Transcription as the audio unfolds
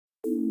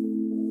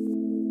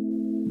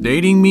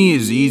Dating me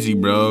is easy,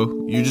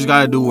 bro. You just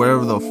gotta do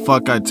whatever the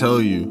fuck I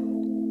tell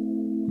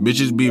you.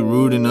 Bitches be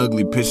rude and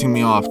ugly, pissing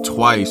me off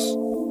twice.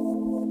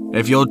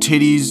 If your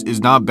titties is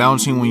not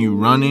bouncing when you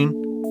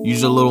running,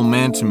 you's a little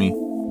man to me.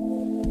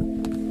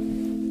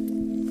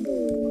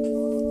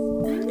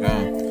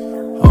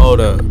 Okay. Hold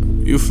up,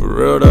 you for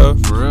real though?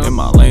 For real? In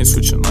my lane,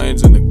 switching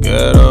lanes in the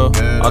ghetto.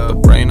 Out the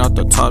brain, out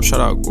the top, shout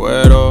out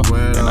Guero.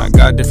 And I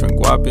got different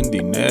guap and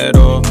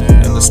dinero.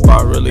 And the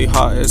spot really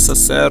hot, it's a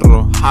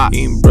cerro.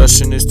 He ain't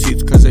brushing his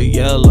teeth cause they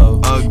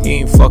yellow. He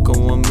ain't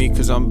fucking with me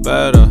cause I'm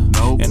better.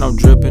 And I'm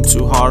dripping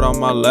too hard on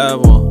my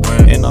level.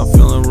 And I'm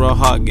feeling real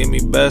hot, give me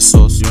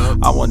besos.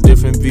 I want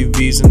different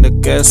VVs in the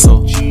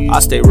queso. I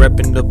stay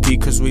reppin' the P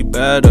cause we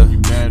better.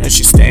 And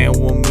she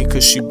staying with me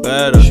cause she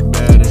better.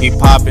 He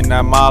poppin'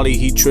 that molly,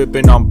 he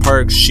trippin' on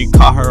perks. She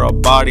caught her a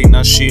body,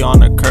 now she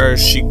on a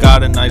curse. She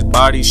got a nice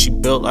body, she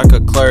built like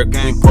a clerk.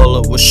 We pull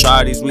up with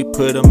shotties, we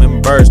put them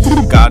in bursts.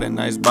 Got a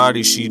nice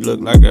body, she look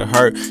like it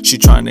hurt. She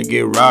tryna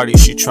get rowdy,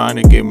 she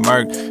tryna get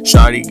murked.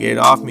 Shotty, get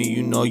off me,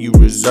 you know you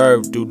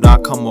reserved. Do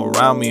not come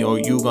around me or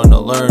you gonna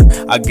learn.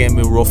 I get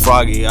me real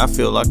froggy, I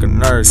feel like a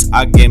nurse.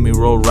 I get me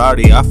real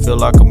rowdy, I feel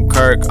like I'm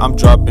Kirk. I'm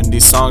dropping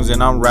these songs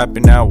and I'm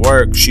rapping at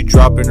work. She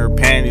dropping her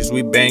panties,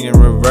 we banging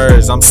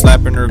reverse. I'm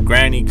slapping her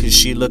granny cause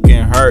she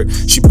looking hurt.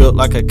 She built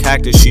like a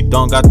cactus, she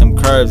don't got them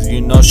curves.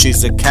 You know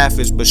she's a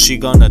catfish, but she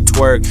gonna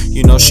twerk.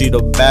 You know she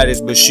the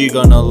baddest, but she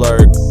gonna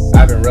lurk.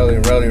 I've been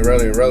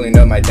rolling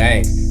up my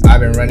dank. I've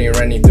been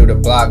running through the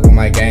block with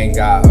my gang.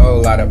 Got a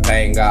whole lot of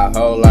pain, got a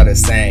whole lot of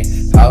sang.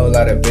 Whole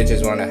lot of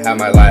bitches wanna have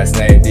my last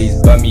name.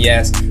 These bummy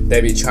ass,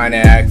 they be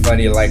tryna act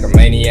funny like a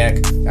maniac.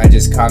 I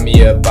just caught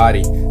me a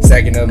body,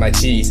 second of my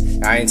cheese.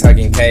 I ain't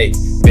talking cake,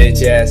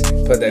 bitch ass,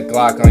 put the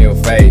Glock on your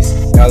face.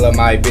 All of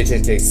my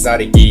bitches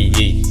exotic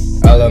yee.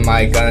 All of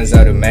my guns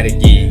automatic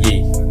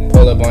yee.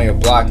 Pull up on your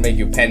block, make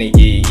you panic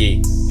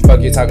yee.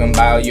 Fuck you talking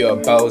about, you a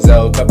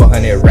bozo. Couple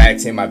hundred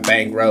racks in my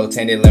bankroll,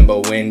 tinted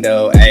limbo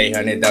window.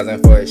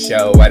 800,000 for a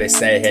show, why they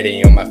say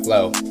hitting on my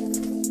flow.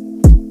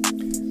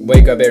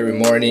 Wake up every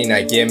morning,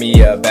 I give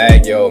me a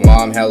bag. Yo,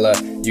 mom hella,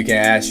 you can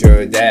ask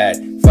your dad.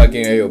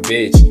 Fucking your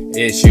bitch,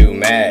 is you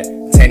mad?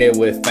 Tainted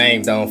with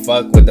fame, don't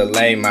fuck with the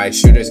lame. My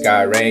shooters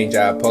got range,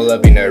 I pull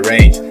up in the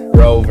range.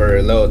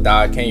 Rover, little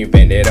dog, can you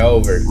bend it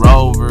over?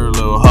 Rover,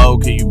 little hoe,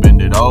 can you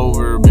bend it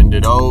over? Bend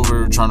it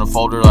over, tryna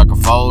fold her like a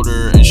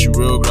folder. And she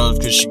real gross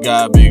cause she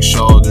got big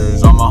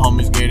shoulders. All my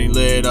homies getting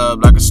lit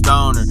up like a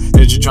stoner.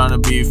 Is you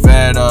tryna be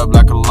fed up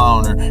like a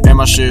loner? And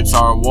my shits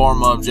are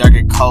warm-ups, yeah, I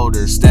get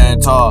colder.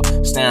 Stand tall,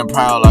 stand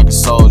proud like a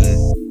soldier.